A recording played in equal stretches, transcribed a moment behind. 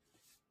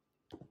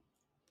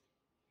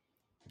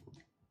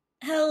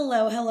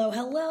Hello, hello,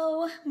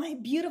 hello, my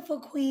beautiful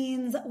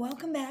queens.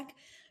 Welcome back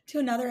to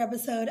another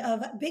episode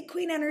of Big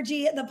Queen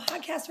Energy, the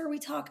podcast where we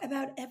talk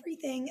about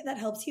everything that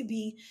helps you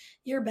be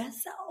your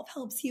best self,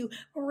 helps you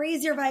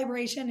raise your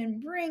vibration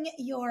and bring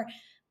your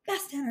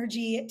best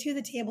energy to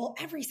the table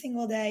every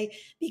single day,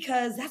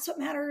 because that's what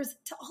matters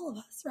to all of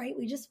us, right?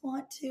 We just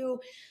want to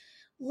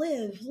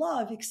live,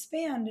 love,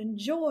 expand,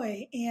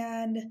 enjoy,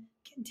 and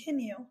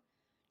continue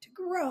to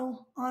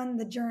grow on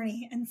the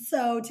journey. And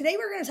so today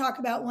we're going to talk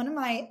about one of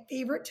my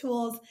favorite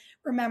tools.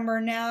 Remember,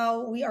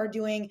 now we are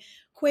doing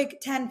quick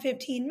 10,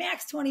 15,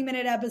 max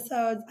 20-minute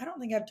episodes. I don't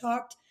think I've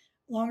talked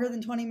longer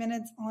than 20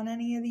 minutes on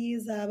any of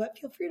these, but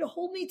feel free to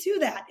hold me to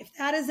that. If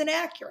that is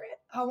inaccurate,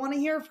 I want to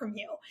hear from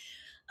you.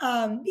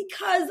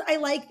 Because I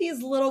like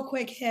these little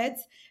quick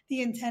hits.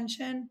 The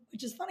intention,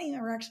 which is funny,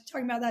 we're actually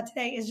talking about that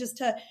today, is just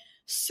to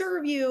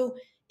serve you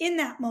in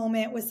that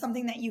moment with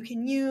something that you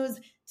can use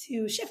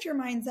to shift your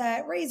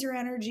mindset, raise your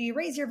energy,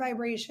 raise your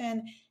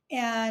vibration,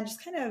 and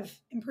just kind of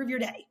improve your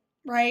day,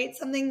 right?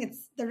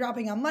 They're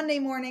dropping on Monday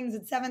mornings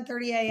at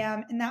 7:30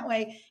 a.m. And that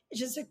way it's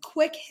just a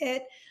quick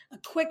hit, a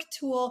quick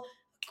tool,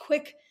 a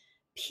quick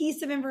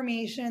piece of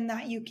information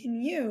that you can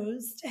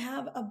use to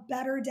have a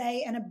better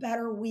day and a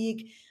better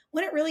week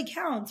when it really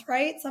counts,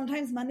 right?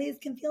 Sometimes Mondays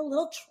can feel a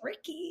little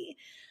tricky.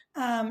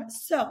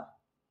 So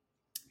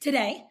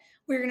today,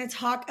 we're going to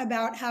talk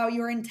about how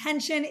your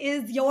intention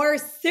is your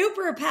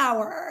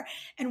superpower.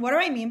 And what do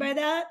I mean by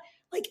that?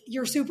 Like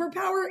your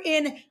superpower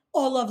in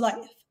all of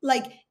life,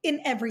 like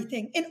in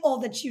everything, in all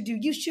that you do.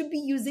 You should be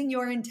using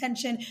your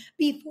intention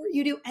before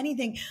you do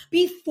anything.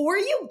 Before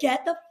you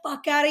get the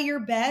fuck out of your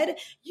bed,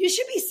 you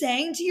should be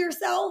saying to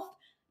yourself,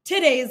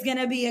 today is going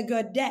to be a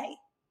good day.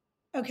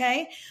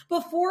 Okay?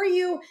 Before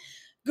you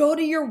go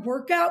to your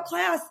workout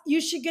class,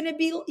 you should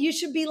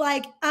be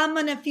like, I'm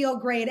going to feel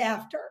great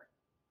after.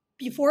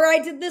 Before I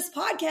did this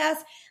podcast,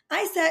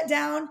 I sat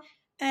down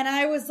and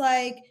I was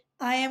like,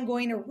 I am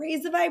going to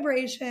raise the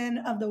vibration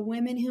of the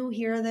women who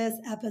hear this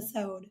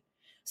episode.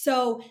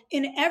 So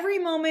in every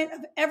moment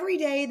of every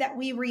day that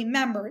we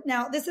remember,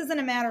 now this isn't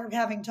a matter of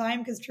having time,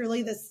 because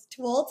truly this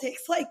tool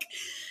takes like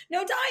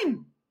no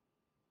time.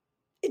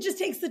 It just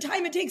takes the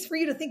time it takes for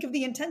you to think of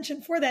the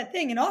intention for that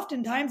thing. And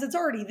oftentimes it's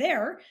already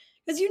there,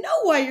 because you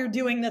know why you're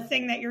doing the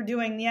thing that you're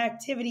doing, the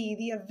activity,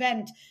 the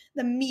event,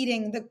 the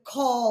meeting, the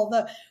call,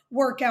 the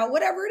workout,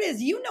 whatever it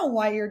is, you know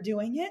why you're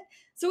doing it.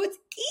 So it's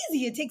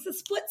easy. It takes a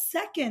split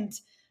second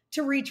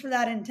to reach for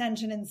that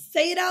intention and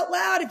say it out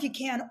loud if you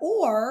can,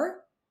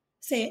 or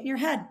say it in your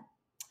head,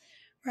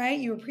 right?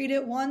 You repeat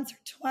it once or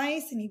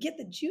twice and you get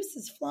the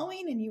juices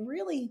flowing and you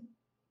really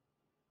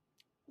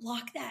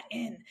lock that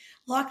in,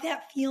 lock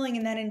that feeling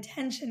and that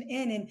intention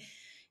in, and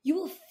you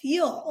will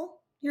feel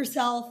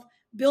yourself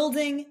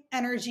building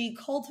energy,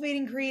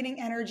 cultivating,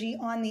 creating energy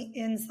on the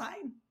inside.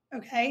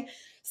 Okay.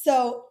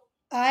 So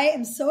I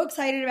am so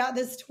excited about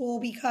this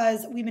tool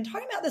because we've been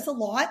talking about this a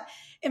lot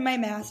in my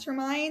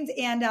mastermind.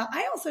 And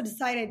I also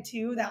decided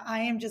too that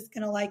I am just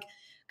going to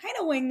kind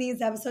of wing these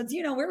episodes.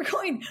 You know, we're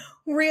going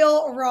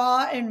real,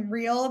 raw and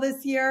real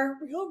this year.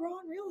 Real, raw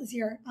and real this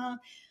year. All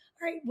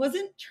right.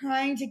 Wasn't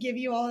trying to give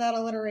you all that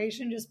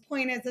alliteration. Just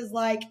point is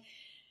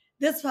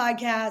this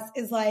podcast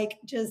is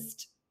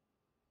just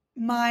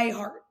my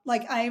heart.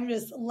 I am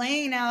just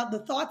laying out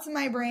the thoughts in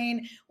my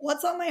brain,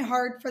 what's on my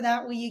heart for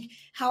that week,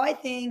 how I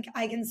think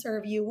I can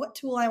serve you, what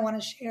tool I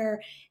want to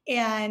share.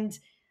 And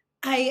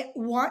I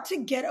want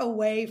to get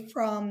away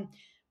from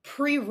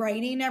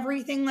pre-writing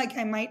everything.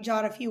 I might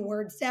jot a few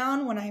words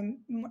down when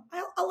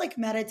I'll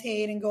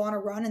meditate and go on a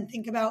run and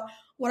think about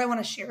what I want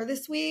to share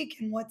this week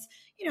and what's,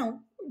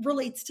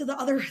 relates to the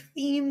other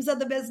themes of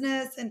the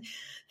business and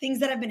things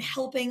that have been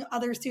helping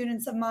other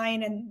students of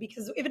mine. And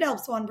because if it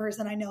helps one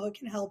person, I know it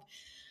can help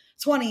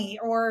 20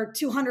 or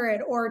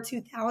 200 or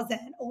 2,000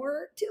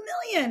 or 2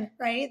 million,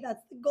 right?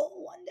 That's the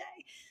goal one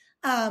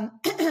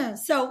day.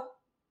 So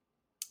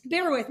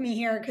bear with me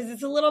here because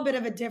it's a little bit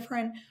of a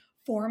different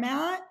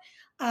format.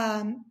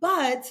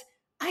 But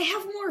I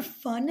have more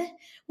fun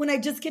when I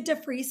just get to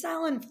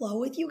freestyle and flow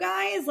with you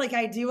guys like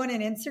I do in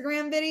an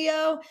Instagram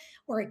video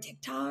or a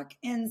TikTok.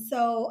 And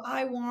so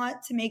I want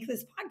to make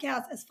this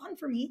podcast as fun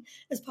for me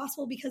as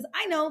possible because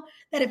I know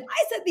that if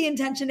I set the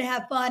intention to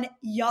have fun,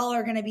 y'all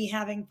are going to be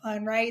having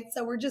fun, right?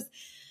 So we're just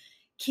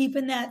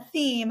keeping that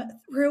theme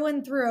through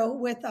and through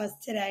with us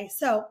today.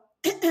 So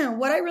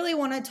what I really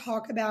want to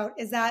talk about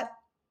is that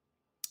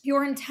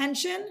your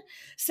intention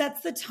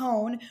sets the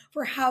tone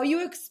for how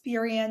you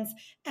experience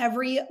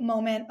every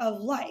moment of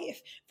life.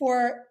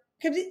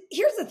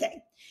 Here's the thing.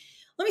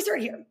 Let me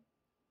start here.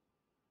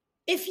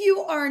 If you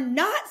are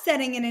not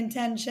setting an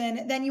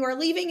intention, then you are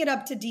leaving it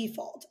up to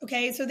default.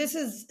 Okay. So this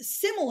is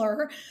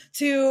similar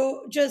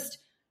to just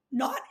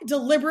not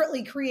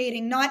deliberately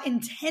creating, not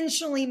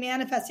intentionally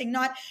manifesting,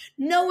 not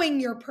knowing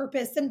your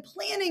purpose and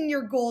planning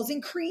your goals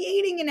and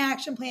creating an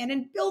action plan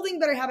and building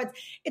better habits.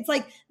 It's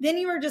then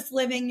you are just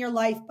living your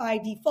life by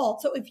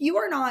default. So if you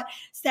are not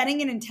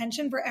setting an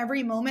intention for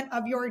every moment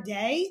of your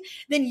day,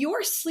 then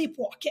you're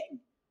sleepwalking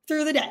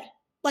through the day.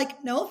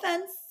 No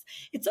offense.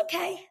 It's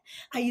okay.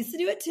 I used to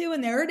do it too.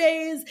 And there are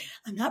days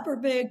I'm not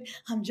perfect.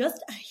 I'm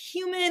just a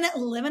human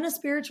living a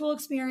spiritual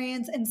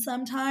experience. And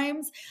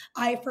sometimes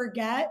I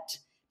forget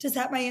to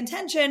set my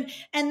intention.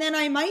 And then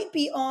I might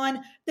be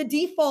on the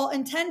default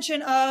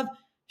intention of,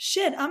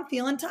 shit, I'm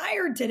feeling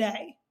tired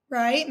today,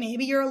 right?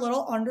 Maybe you're a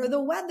little under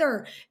the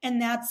weather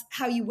and that's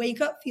how you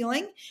wake up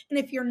feeling. And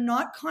if you're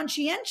not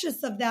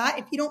conscientious of that,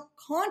 if you don't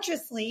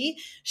consciously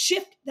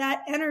shift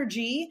that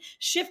energy,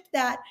 shift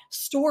that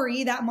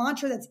story, that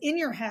mantra that's in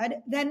your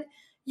head, then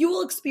you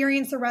will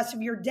experience the rest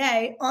of your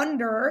day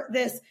under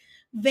this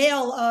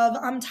veil of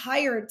I'm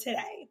tired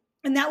today.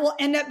 And that will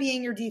end up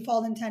being your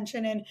default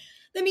intention. And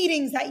the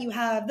meetings that you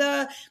have,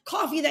 the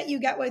coffee that you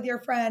get with your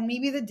friend,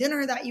 maybe the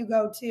dinner that you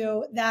go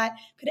to, that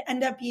could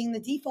end up being the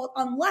default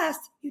unless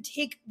you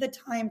take the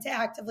time to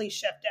actively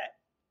shift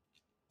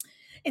it.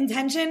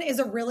 Intention is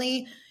a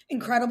really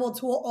incredible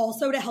tool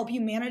also to help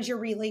you manage your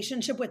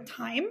relationship with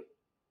time.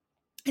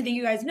 I think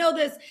you guys know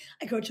this.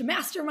 I coach a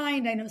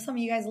mastermind. I know some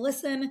of you guys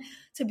listen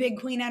to Big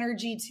Queen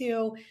Energy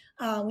too.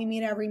 We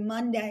meet every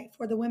Monday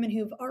for the women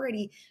who've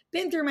already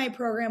been through my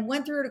program,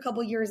 went through it a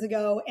couple years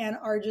ago, and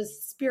are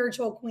just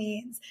spiritual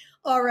queens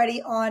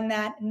already on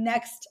that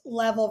next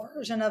level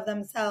version of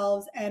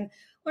themselves and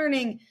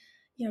learning,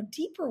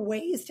 deeper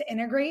ways to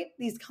integrate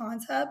these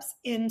concepts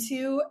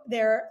into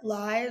their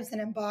lives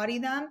and embody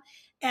them.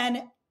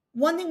 And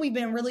one thing we've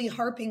been really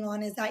harping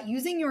on is that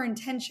using your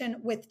intention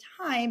with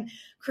time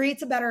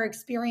creates a better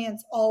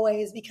experience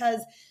always, because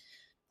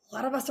a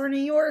lot of us are New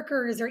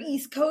Yorkers or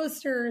East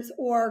Coasters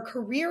or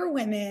career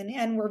women,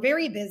 and we're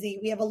very busy.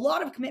 We have a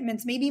lot of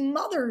commitments, maybe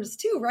mothers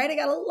too, right? I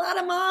got a lot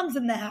of moms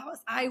in the house.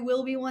 I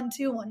will be one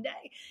too one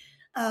day.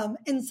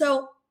 And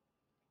so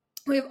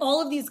we have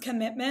all of these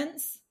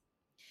commitments,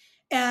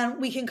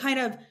 and we can kind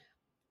of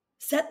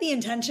set the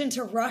intention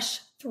to rush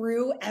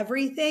through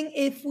everything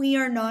if we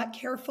are not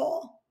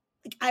careful.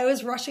 Like I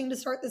was rushing to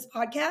start this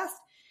podcast,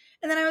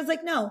 and then I was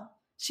like, no,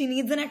 she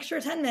needs an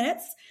extra 10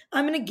 minutes.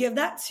 I'm going to give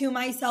that to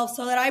myself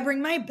so that I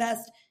bring my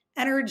best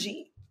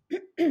energy.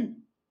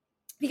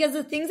 Because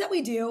the things that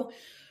we do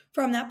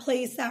from that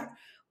place, that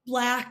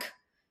black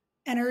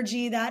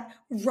energy, that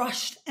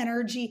rushed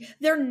energy,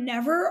 they're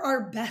never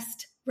our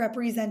best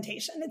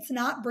representation. It's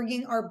not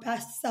bringing our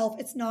best self.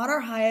 It's not our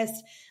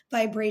highest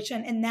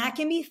vibration. And that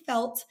can be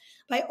felt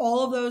by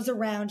all of those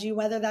around you,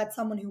 whether that's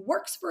someone who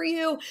works for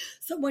you,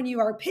 someone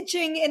you are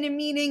pitching in a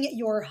meeting,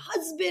 your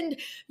husband,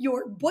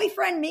 your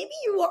boyfriend, maybe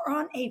you are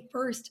on a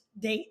first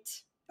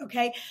date.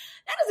 Okay.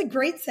 That is a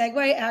great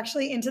segue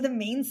actually into the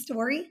main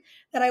story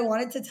that I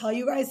wanted to tell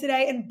you guys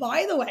today. And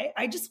by the way,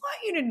 I just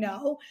want you to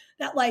know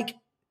that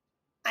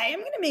I am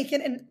going to make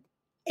it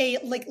a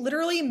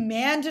literally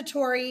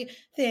mandatory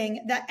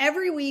thing that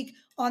every week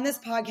on this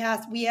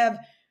podcast, we have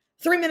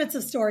 3 minutes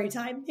of story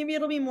time. Maybe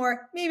it'll be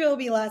more, maybe it'll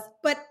be less,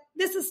 but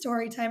this is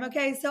story time.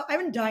 Okay. So I've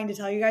been dying to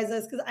tell you guys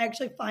this because I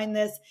actually find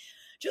this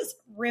just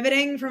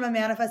riveting from a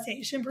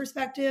manifestation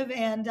perspective.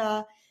 And,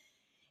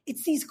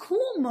 it's these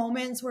cool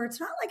moments where it's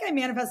not like I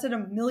manifested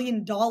 $1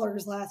 million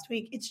last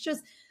week. It's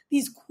just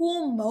these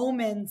cool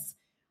moments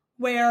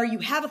where you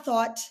have a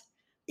thought,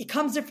 it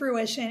comes to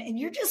fruition, and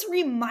you're just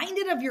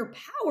reminded of your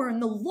power. And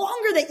the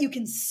longer that you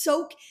can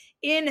soak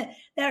in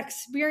that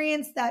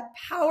experience, that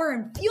power,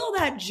 and feel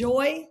that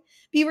joy,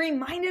 be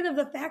reminded of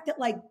the fact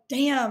that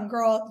damn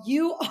girl,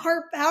 you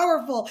are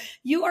powerful.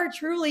 You are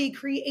truly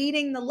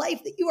creating the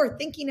life that you are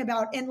thinking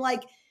about. And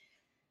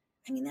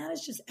that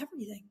is just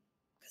everything.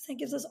 It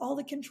gives us all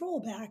the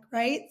control back,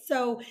 right?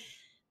 So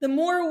the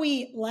more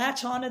we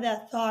latch onto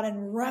that thought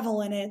and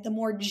revel in it, the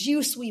more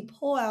juice we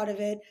pull out of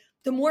it,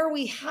 the more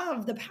we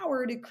have the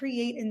power to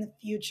create in the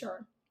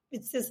future.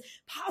 It's this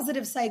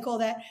positive cycle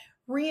that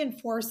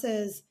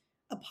reinforces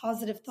a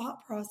positive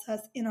thought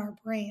process in our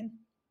brain.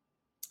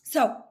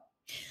 So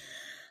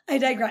I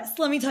digress.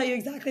 Let me tell you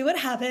exactly what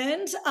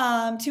happened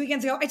 2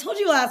 weekends ago. I told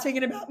you last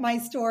week about my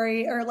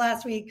story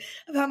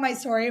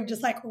of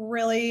just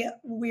really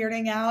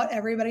weirding out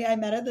everybody I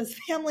met at this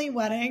family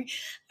wedding.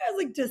 I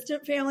was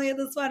distant family at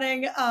this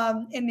wedding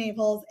in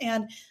Naples.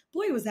 And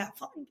boy, was that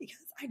fun, because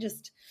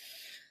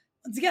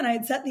once again, I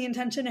had set the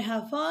intention to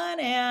have fun,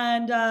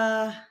 and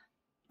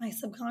my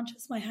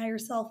subconscious, my higher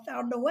self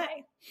found a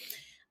way.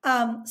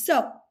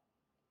 So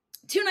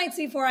 2 nights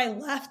before I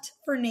left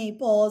for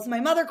Naples, my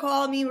mother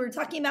called me. We were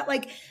talking about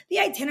the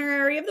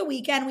itinerary of the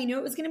weekend. We knew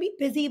it was going to be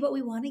busy, but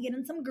we want to get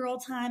in some girl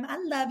time. I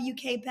love you,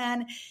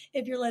 K-Pen.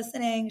 If you're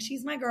listening,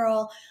 she's my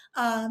girl.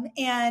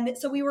 And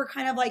so we were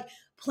kind of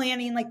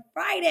planning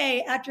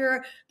Friday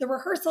after the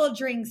rehearsal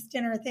drinks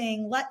dinner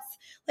thing. Let's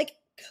go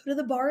to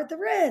the bar at the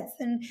Ritz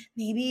and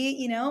maybe,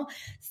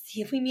 see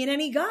if we meet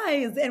any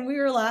guys. And we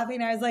were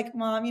laughing. I was like,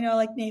 Mom,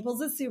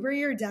 Naples is super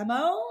your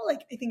demo. I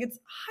think it's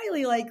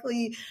highly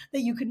likely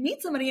that you could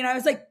meet somebody. And I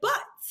was like, but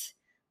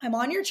I'm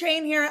on your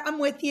train here. I'm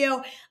with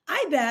you.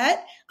 I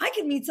bet I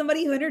could meet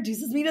somebody who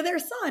introduces me to their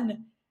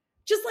son.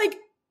 Just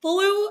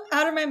flew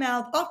out of my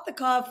mouth, off the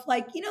cuff.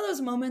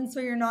 Those moments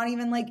where you're not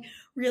even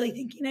really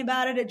thinking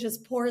about it. It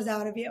just pours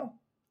out of you.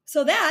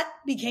 So that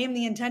became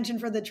the intention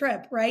for the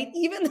trip, right?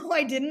 Even though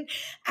I didn't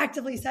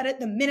actively set it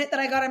the minute that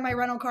I got in my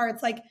rental car,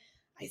 it's like,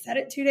 I said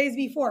it 2 days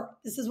before.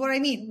 This is what I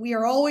mean. We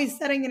are always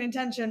setting an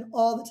intention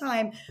all the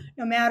time,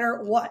 no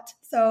matter what.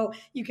 So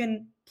you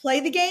can play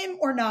the game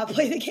or not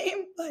play the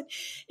game, but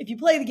if you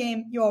play the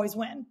game, you always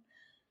win.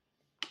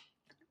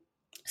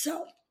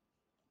 So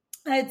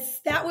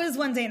that was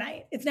Wednesday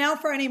night. It's now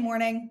Friday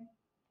morning.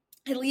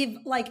 I leave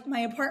like my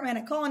apartment.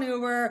 I call an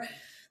Uber.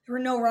 There were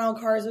no rental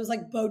cars. It was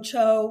like boat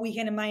show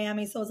weekend in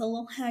Miami, so it was a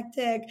little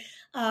hectic.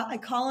 I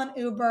call an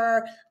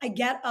Uber. I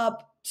get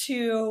up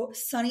to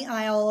Sunny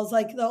Isles,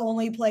 like the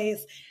only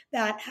place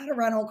that had a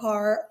rental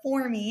car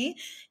for me.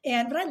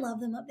 But I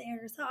love them up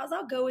there, so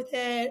I'll go with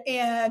it.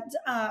 And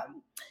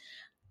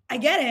I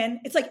get in.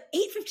 It's like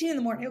 8:15 in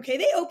the morning. Okay,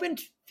 they opened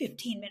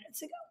 15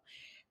 minutes ago.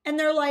 And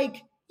they're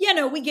like, yeah,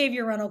 no, we gave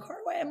your rental car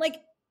away. I'm like,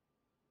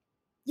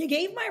 you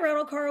gave my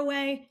rental car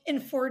away in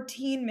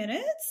 14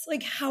 minutes?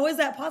 Like, how is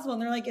that possible?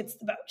 And they're like, it's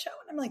the boat show.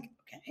 And I'm like,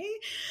 okay,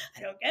 I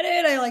don't get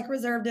it. I like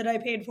reserved it. I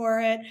paid for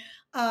it.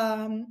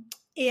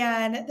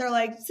 And they're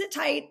like, sit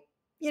tight,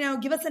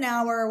 give us an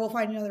hour. We'll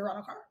find another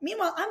rental car.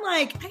 Meanwhile, I'm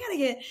like, I got to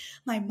get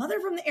my mother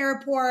from the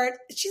airport.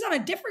 She's on a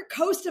different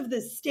coast of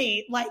the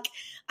state. Like,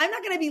 I'm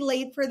not going to be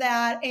late for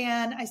that.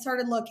 And I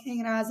started looking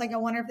and I was like, I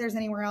wonder if there's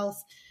anywhere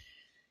else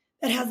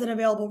that has an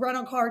available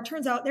rental car.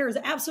 Turns out there is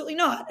absolutely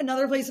not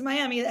another place in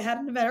Miami that had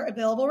an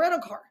available rental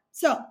car.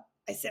 So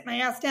I sit my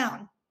ass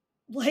down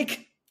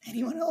like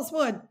anyone else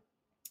would.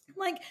 I'm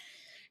like,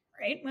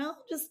 right, well,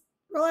 just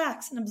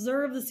relax and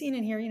observe the scene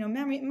in here.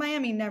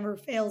 Miami never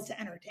fails to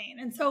entertain.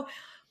 And so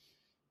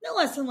no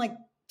less than like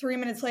 3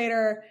 minutes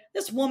later,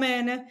 this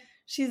woman,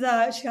 she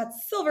got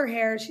silver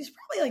hair. She's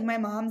probably like my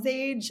mom's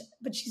age,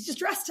 but she's just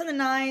dressed to the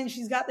nines.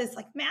 She's got this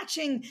like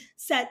matching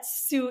set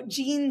suit,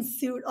 jeans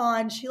suit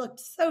on. She looked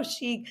so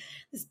chic.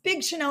 This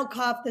big Chanel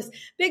cuff, this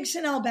big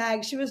Chanel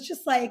bag. She was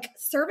just like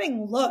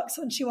serving looks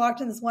when she walked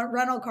in this one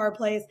rental car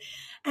place.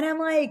 And I'm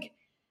like,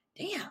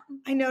 damn,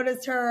 I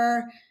noticed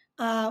her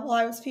while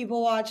I was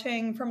people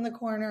watching from the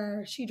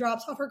corner. She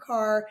drops off her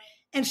car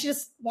and she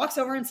just walks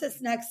over and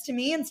sits next to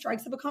me and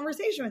strikes up a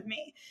conversation with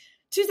me.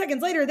 2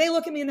 seconds later, they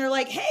look at me and they're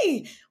like,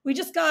 hey, we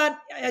just got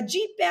a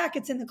Jeep back.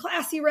 It's in the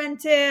class you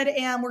rented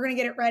and we're going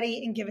to get it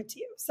ready and give it to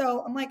you.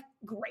 So I'm like,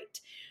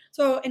 great.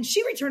 So, and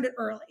she returned it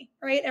early,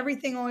 right?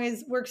 Everything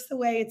always works the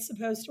way it's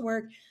supposed to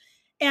work.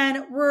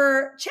 And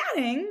we're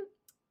chatting.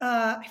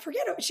 I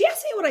forget, she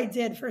asked me what I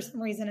did for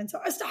some reason. And so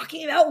I was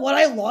talking about what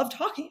I love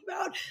talking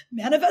about,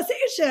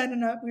 manifestation.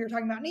 And we were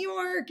talking about New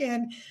York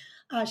and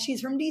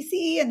she's from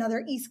DC,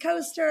 another East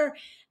Coaster.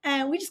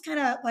 And we just kind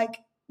of like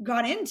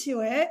got into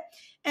it.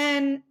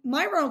 And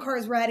my rental car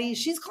is ready.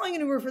 She's calling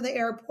an Uber for the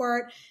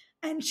airport.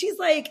 And she's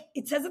like,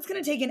 it says it's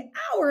going to take an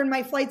hour and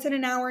my flight's in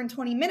an hour and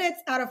 20 minutes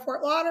out of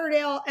Fort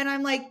Lauderdale. And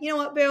I'm like, you know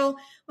what, Boo?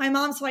 My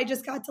mom's flight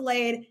just got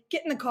delayed.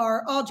 Get in the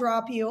car. I'll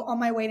drop you on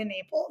my way to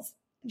Naples.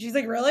 And she's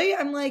like, really?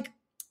 I'm like,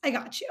 I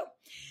got you.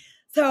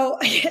 So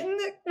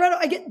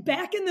I get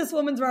back in this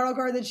woman's rental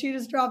car that she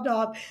just dropped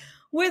off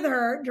with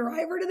her,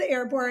 drive her to the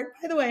airport.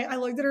 By the way, I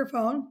looked at her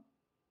phone.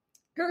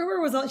 Her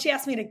Uber she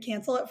asked me to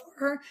cancel it for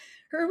her.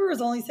 Her Uber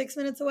was only 6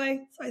 minutes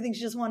away. So I think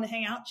she just wanted to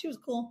hang out. She was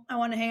cool. I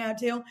wanted to hang out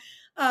too.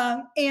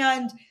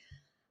 And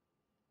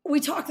we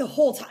talked the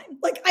whole time.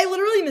 Like I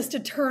literally missed a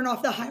turn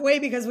off the highway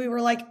because we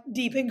were like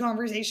deep in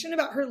conversation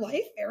about her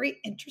life. Very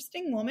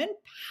interesting woman,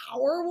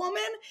 power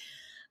woman,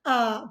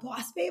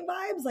 boss babe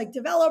vibes, like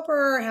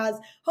developer, has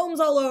homes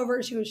all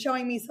over. She was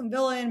showing me some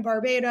villa in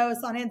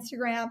Barbados on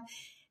Instagram.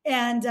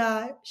 And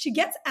she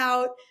gets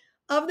out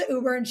of the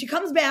Uber and she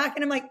comes back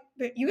and I'm like,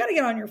 you got to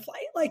get on your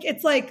flight. Like,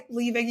 it's like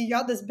leaving. You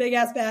got this big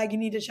ass bag. You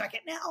need to check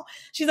it now.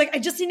 She's like, I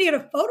just need to get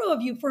a photo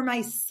of you for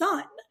my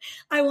son.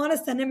 I want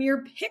to send him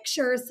your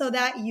picture so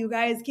that you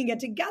guys can get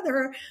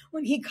together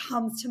when he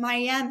comes to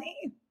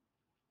Miami.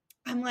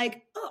 I'm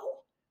like,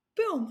 oh,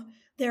 boom,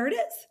 there it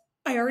is.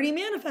 I already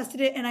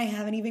manifested it and I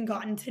haven't even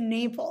gotten to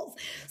Naples.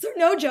 So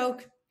no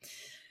joke.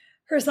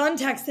 Her son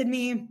texted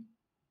me.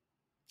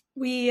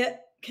 We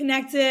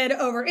connected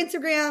over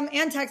Instagram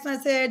and text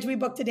message. We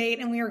booked a date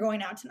and we were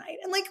going out tonight.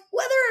 And like,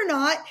 whether or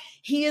not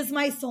he is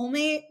my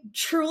soulmate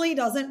truly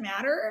doesn't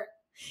matter.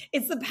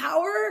 It's the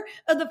power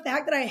of the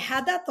fact that I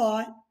had that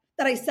thought,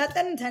 that I set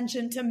that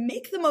intention to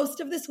make the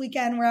most of this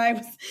weekend where I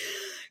was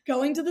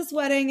going to this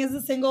wedding as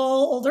a single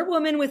older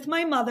woman with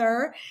my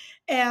mother.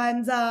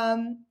 And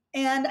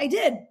I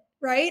did,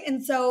 right?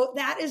 And so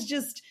that is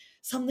just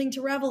something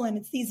to revel in.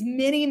 It's these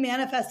mini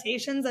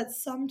manifestations that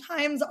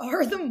sometimes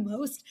are the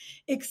most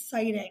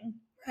exciting,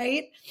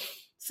 right?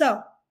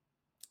 So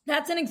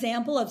that's an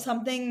example of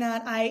something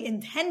that I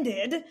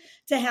intended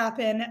to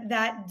happen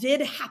that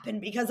did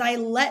happen because I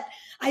let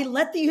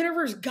the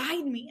universe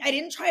guide me. I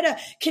didn't try to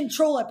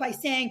control it by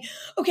saying,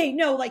 okay,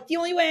 no, like the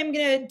only way I'm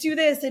going to do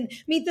this and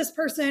meet this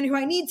person who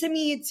I need to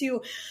meet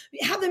to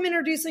have them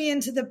introduce me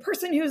into the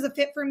person who is a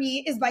fit for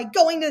me is by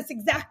going to this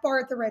exact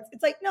bar at the Ritz.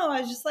 It's like, no, I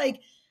was just like,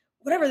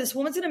 whatever, this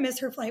woman's going to miss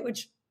her flight,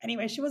 which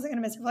Anyway, she wasn't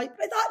going to miss her flight,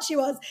 but I thought she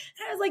was.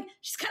 And I was like,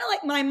 she's kind of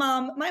like my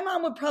mom. My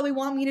mom would probably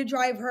want me to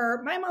drive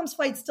her. My mom's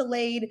flight's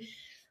delayed.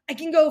 I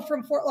can go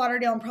from Fort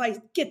Lauderdale and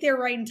probably get there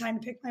right in time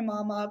to pick my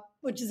mom up,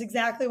 which is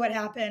exactly what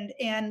happened.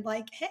 And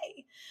like,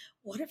 hey,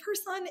 what if her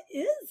son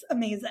is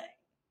amazing?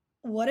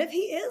 What if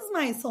he is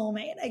my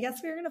soulmate? I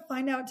guess we're going to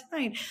find out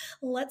tonight.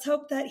 Let's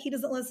hope that he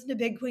doesn't listen to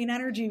Big Queen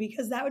Energy,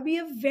 because that would be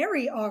a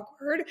very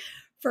awkward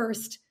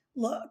first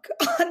look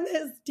on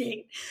this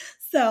date.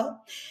 So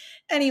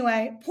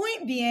anyway,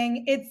 point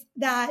being, it's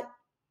that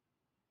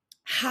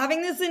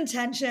having this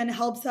intention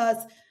helps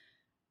us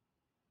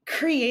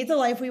create the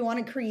life we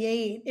want to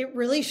create. It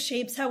really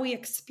shapes how we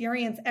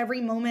experience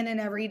every moment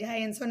and every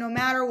day. And so no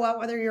matter what,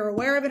 whether you're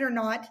aware of it or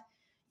not,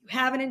 you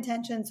have an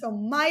intention. So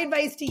my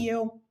advice to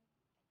you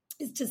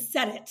is to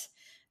set it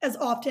as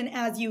often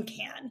as you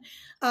can.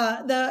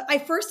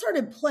 I first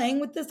started playing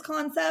with this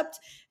concept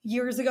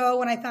years ago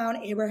when I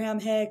found Abraham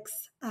Hicks.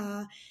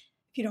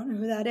 If you don't know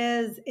who that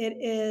is,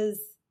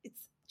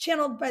 it's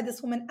channeled by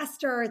this woman,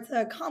 Esther. It's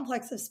a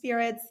complex of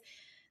spirits.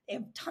 They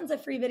have tons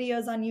of free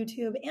videos on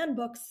YouTube and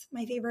books.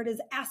 My favorite is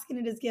Ask and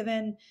It Is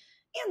Given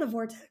and The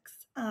Vortex.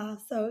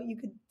 So you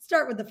could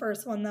start with the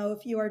first one, though,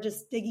 if you are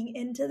just digging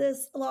into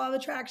this law of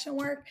attraction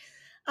work.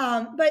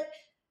 But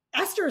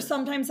Esther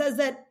sometimes says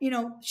that,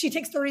 she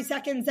takes 30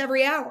 seconds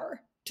every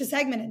hour to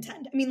segment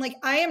intend. I mean, like,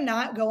 I am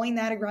not going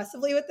that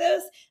aggressively with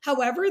this.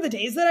 However, the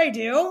days that I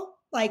do,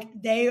 like,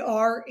 they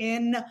are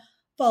in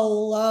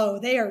flow.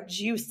 They are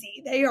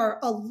juicy. They are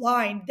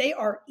aligned. They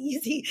are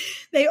easy.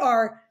 They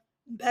are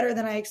better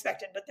than I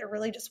expected, but they're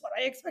really just what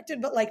I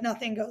expected, but like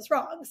nothing goes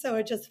wrong. So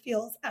it just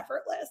feels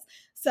effortless.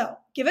 So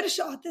give it a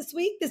shot this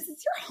week. This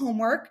is your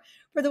homework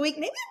for the week.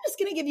 Maybe I'm just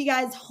going to give you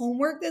guys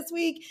homework this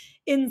week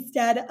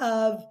instead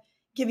of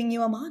giving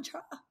you a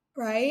mantra,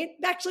 right?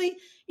 Actually,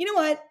 you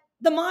know what?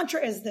 The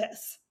mantra is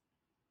this: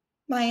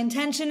 my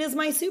intention is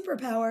my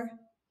superpower.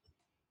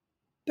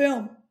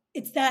 Boom.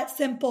 It's that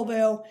simple,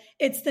 boo.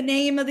 It's the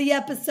name of the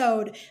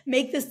episode.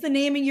 Make this the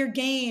name of your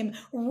game.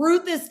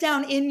 Root this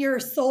down in your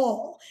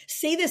soul.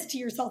 Say this to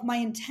yourself: my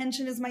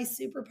intention is my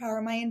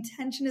superpower. My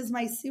intention is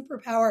my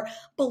superpower.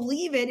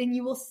 Believe it, and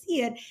you will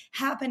see it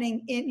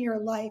happening in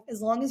your life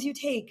as long as you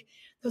take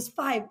those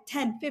 5,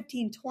 10,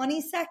 15, 20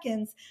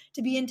 seconds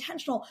to be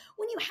intentional.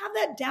 When you have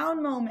that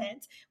down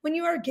moment, when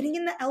you are getting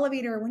in the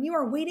elevator, when you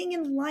are waiting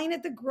in line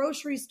at the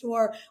grocery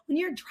store, when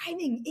you're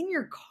driving in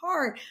your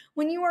car,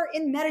 when you are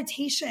in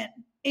meditation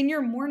in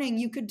your morning,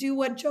 you could do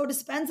what Joe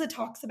Dispenza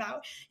talks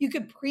about. You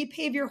could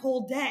pre-pave your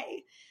whole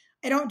day.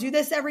 I don't do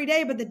this every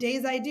day, but the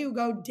days I do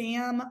go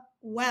damn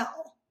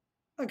well.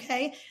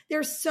 Okay?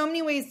 There's so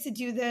many ways to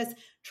do this.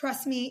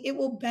 Trust me, it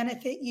will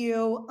benefit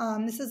you.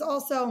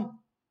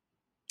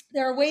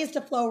 There are ways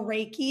to flow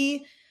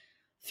Reiki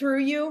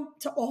through you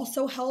to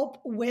also help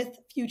with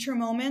future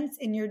moments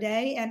in your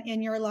day and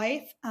in your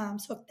life.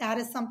 So if that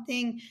is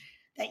something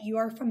that you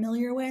are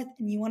familiar with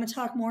and you want to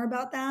talk more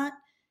about that,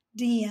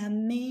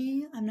 DM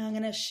me. I'm not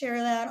going to share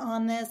that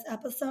on this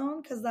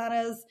episode because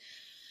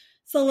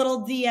it's a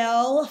little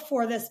DL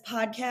for this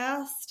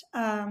podcast,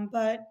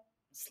 but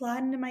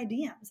slide into my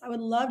DMs. I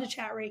would love to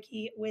chat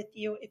Reiki with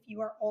you if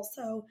you are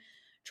also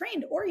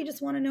trained or you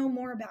just want to know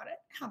more about it.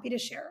 Happy to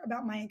share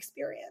about my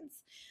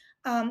experience.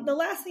 The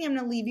last thing I'm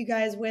going to leave you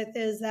guys with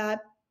is that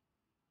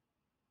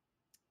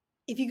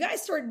if you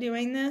guys start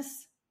doing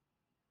this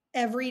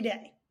every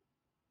day,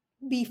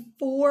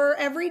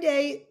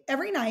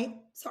 every night,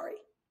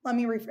 let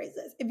me rephrase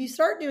this. If you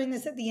start doing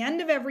this at the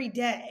end of every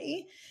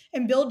day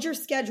and build your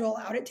schedule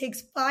out, it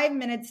takes 5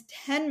 minutes,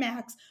 10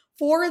 max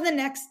for the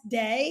next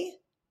day.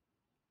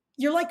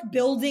 You're like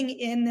building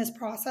in this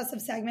process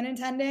of segment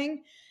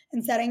intending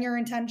and setting your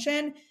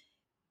intention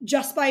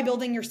just by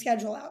building your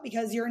schedule out,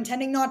 because you're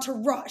intending not to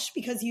rush,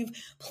 because you've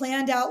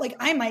planned out. Like,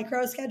 I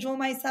micro schedule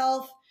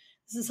myself.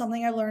 This is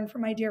something I learned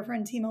from my dear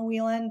friend Timo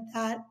Whelan,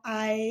 that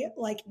I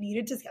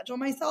needed to schedule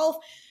myself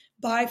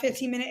by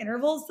 15-minute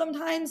intervals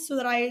sometimes so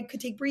that I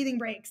could take breathing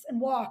breaks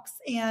and walks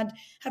and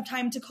have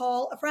time to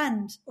call a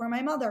friend or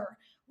my mother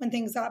when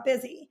things got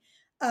busy.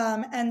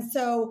 And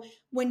so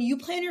when you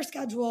plan your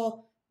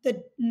schedule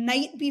the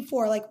night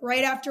before, like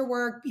right after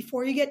work,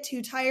 before you get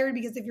too tired,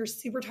 because if you're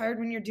super tired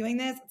when you're doing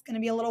this, it's going to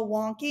be a little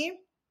wonky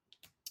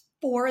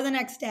for the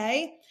next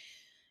day,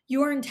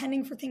 you are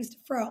intending for things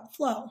to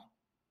flow.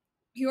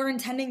 You are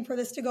intending for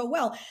this to go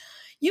well.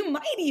 You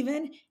might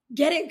even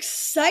get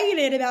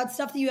excited about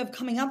stuff that you have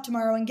coming up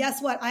tomorrow. And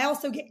guess what? I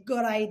also get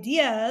good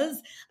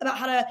ideas about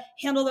how to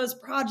handle those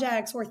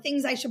projects or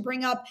things I should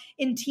bring up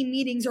in team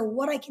meetings or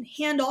what I can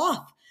hand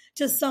off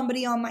to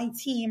somebody on my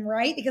team,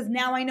 right? Because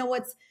now I know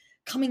what's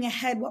coming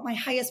ahead, what my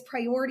highest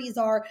priorities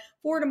are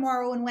for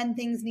tomorrow and when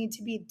things need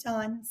to be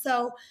done.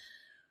 So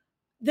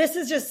this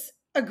is just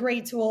a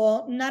great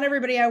tool. Not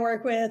everybody I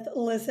work with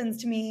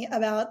listens to me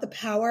about the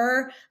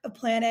power of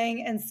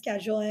planning and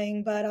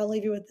scheduling, but I'll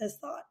leave you with this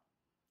thought.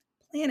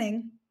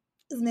 Planning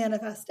is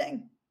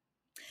manifesting.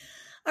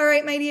 All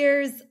right, my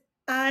dears,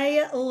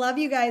 I love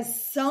you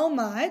guys so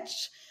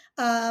much.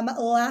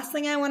 Last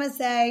thing I want to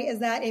say is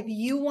that if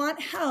you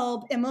want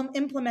help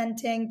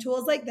implementing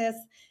tools like this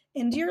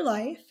into your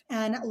life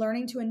and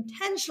learning to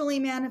intentionally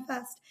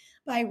manifest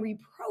by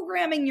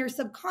reprogramming your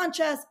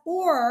subconscious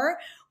or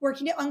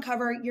working to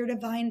uncover your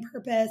divine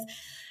purpose,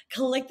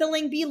 click the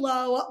link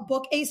below,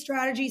 book a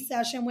strategy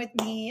session with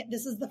me.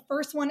 The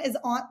first one is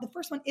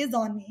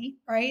on me,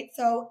 right?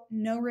 So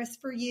no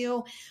risk for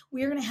you.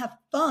 We're going to have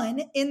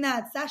fun in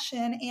that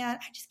session. And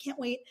I just can't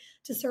wait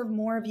to serve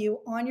more of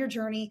you on your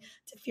journey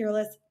to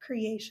fearless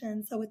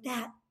creation. So with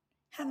that,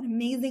 have an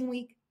amazing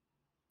week.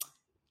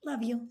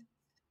 Love you.